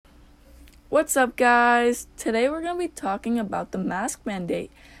What's up, guys? Today we're going to be talking about the mask mandate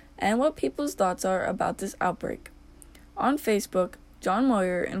and what people's thoughts are about this outbreak. On Facebook, John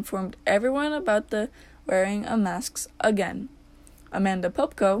Moyer informed everyone about the wearing of masks again. Amanda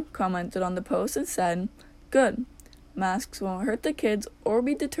Popko commented on the post and said, "Good. Masks won't hurt the kids or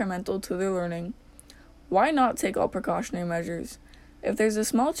be detrimental to their learning. Why not take all precautionary measures? If there's a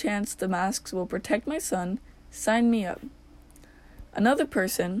small chance the masks will protect my son, sign me up." Another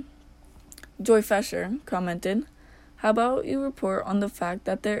person, Joy Fesher, commented, "How about you report on the fact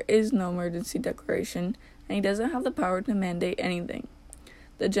that there is no emergency declaration and he doesn't have the power to mandate anything?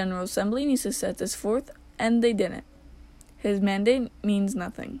 The General Assembly needs to set this forth, and they didn't. His mandate means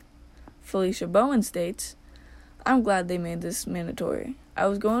nothing." Felicia Bowen states, "I'm glad they made this mandatory. I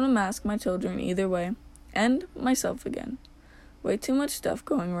was going to mask my children either way, and myself again. Way too much stuff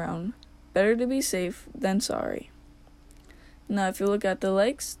going around. Better to be safe than sorry." Now, if you look at the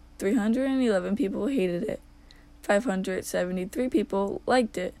likes, 311 people hated it, 573 people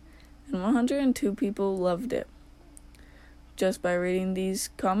liked it, and 102 people loved it. Just by reading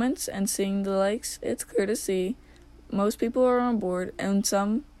these comments and seeing the likes, it's clear to see most people are on board and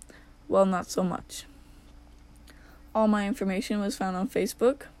some, well, not so much. All my information was found on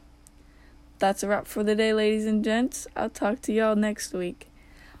Facebook. That's a wrap for the day, ladies and gents. I'll talk to y'all next week.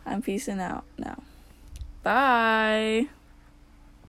 I'm peacing out now. Bye!